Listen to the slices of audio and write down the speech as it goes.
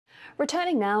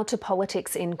Returning now to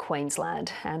politics in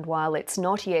Queensland, and while it's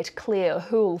not yet clear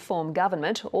who'll form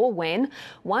government or when,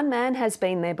 one man has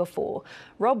been there before.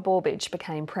 Rob Borbidge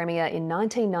became Premier in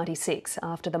 1996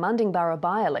 after the Mundingburra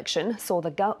by-election saw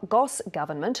the Goss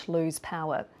government lose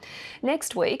power.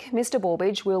 Next week, Mr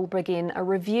Borbidge will begin a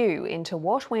review into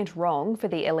what went wrong for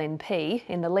the LNP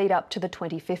in the lead up to the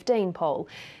 2015 poll.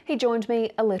 He joined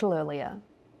me a little earlier.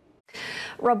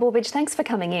 Rob Borbidge, thanks for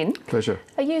coming in. Pleasure.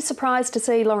 Are you surprised to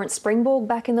see Lawrence Springborg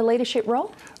back in the leadership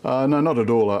role? No, not at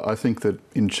all. I think that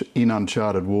in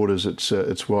uncharted waters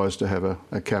it's wise to have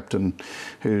a captain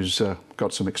who's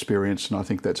got some experience, and I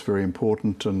think that's very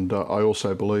important. And I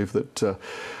also believe that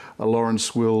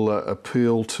Lawrence will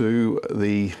appeal to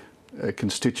the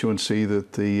constituency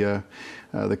that the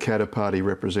Katter Party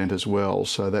represent as well,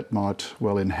 so that might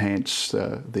well enhance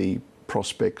the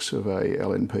prospects of a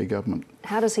LNP government.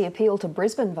 How does he appeal to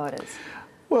Brisbane voters?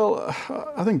 Well,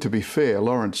 I think to be fair,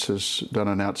 Lawrence has done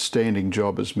an outstanding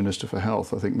job as Minister for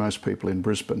Health. I think most people in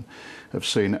Brisbane have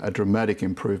seen a dramatic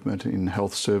improvement in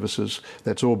health services.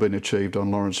 That's all been achieved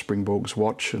on Lawrence Springborg's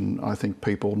watch, and I think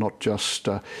people not just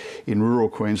in rural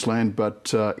Queensland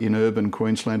but in urban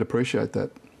Queensland appreciate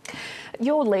that.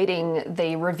 You're leading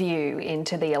the review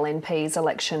into the LNP's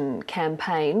election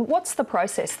campaign. What's the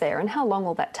process there and how long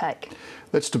will that take?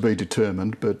 That's to be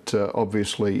determined, but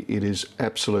obviously it is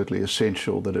absolutely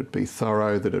essential that it be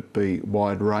thorough, that it be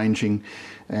wide-ranging,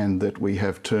 and that we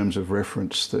have terms of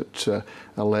reference that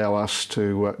allow us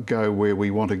to go where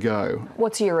we want to go.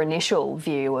 What's your initial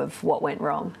view of what went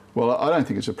wrong? Well, I don't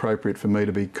think it's appropriate for me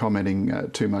to be commenting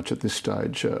too much at this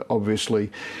stage.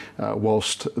 Obviously,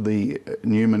 whilst the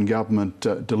Newman government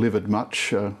delivered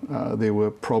much, there were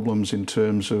problems in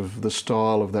terms of the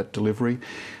style of that delivery.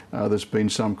 There's been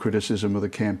some criticism of the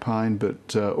campaign,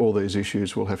 but all these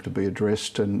issues will have to be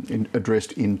addressed and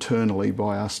addressed internally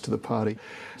by us to the party.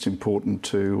 It's important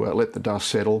to let the dust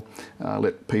settle,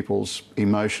 let people's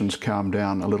emotions calm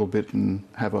down a little bit, and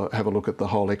have a look at the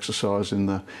whole exercise in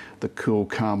the cool,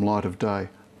 calm light of day.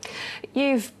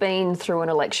 You've been through an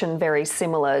election very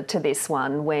similar to this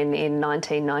one when in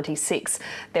 1996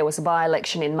 there was a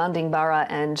by-election in Mundingburra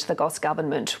and the Goss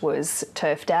government was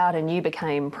turfed out and you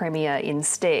became Premier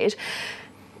instead.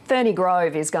 Ferny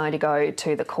Grove is going to go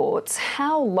to the courts.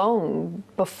 How long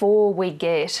before we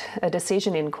get a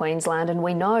decision in Queensland and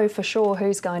we know for sure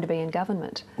who's going to be in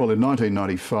government? Well, in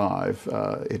 1995,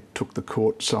 it took the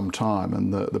court some time,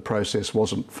 and the process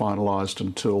wasn't finalised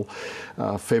until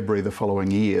February the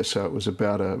following year, so it was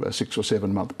about a 6 or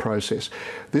 7 month process.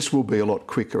 This will be a lot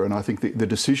quicker, and I think the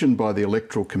decision by the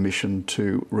Electoral Commission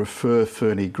to refer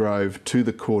Ferny Grove to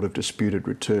the Court of Disputed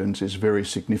Returns is very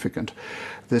significant.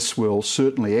 This will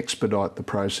certainly expedite the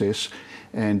process,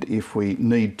 and if we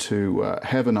need to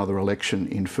have another election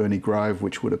in Ferny Grove,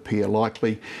 which would appear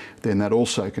likely, then that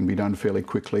also can be done fairly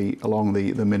quickly along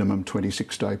the minimum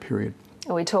 26-day period.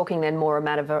 Are we talking then more a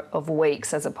matter of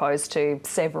weeks as opposed to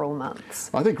several months?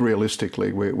 I think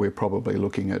realistically we're probably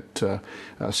looking at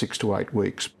 6 to 8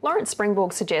 weeks. Lawrence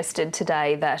Springborg suggested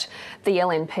today that the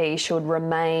LNP should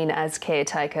remain as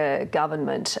caretaker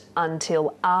government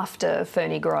until after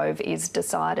Ferny Grove is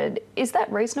decided. Is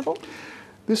that reasonable?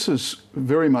 This is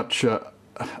very much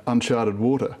uncharted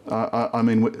water. I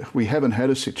mean, we haven't had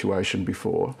a situation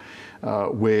before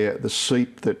where the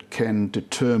seat that can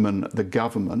determine the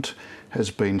government has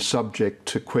been subject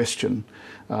to question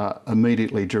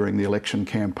immediately during the election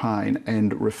campaign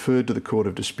and referred to the Court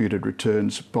of Disputed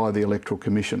Returns by the Electoral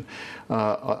Commission.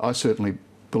 I certainly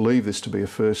believe this to be a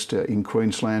first in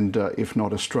Queensland, if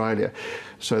not Australia.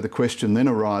 So the question then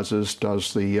arises,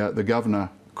 does the Governor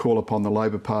call upon the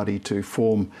Labor Party to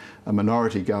form a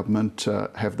minority government,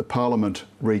 have the Parliament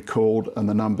recalled and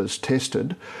the numbers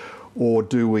tested, or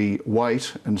do we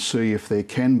wait and see if there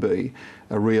can be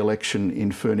a re-election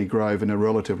in Ferny Grove in a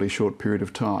relatively short period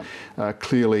of time?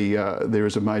 Clearly there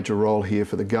is a major role here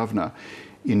for the Governor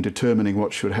in determining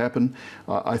what should happen.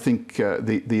 I think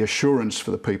the assurance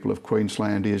for the people of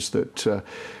Queensland is that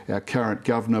our current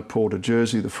Governor, Paul de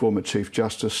Jersey, the former Chief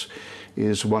Justice,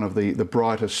 is one of the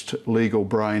brightest legal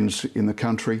brains in the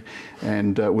country,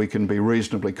 and we can be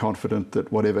reasonably confident that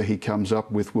whatever he comes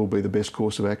up with will be the best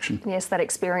course of action. Yes, that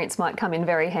experience might come in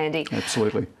very handy.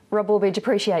 Absolutely. Rob Borbidge,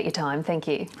 appreciate your time. Thank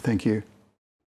you. Thank you.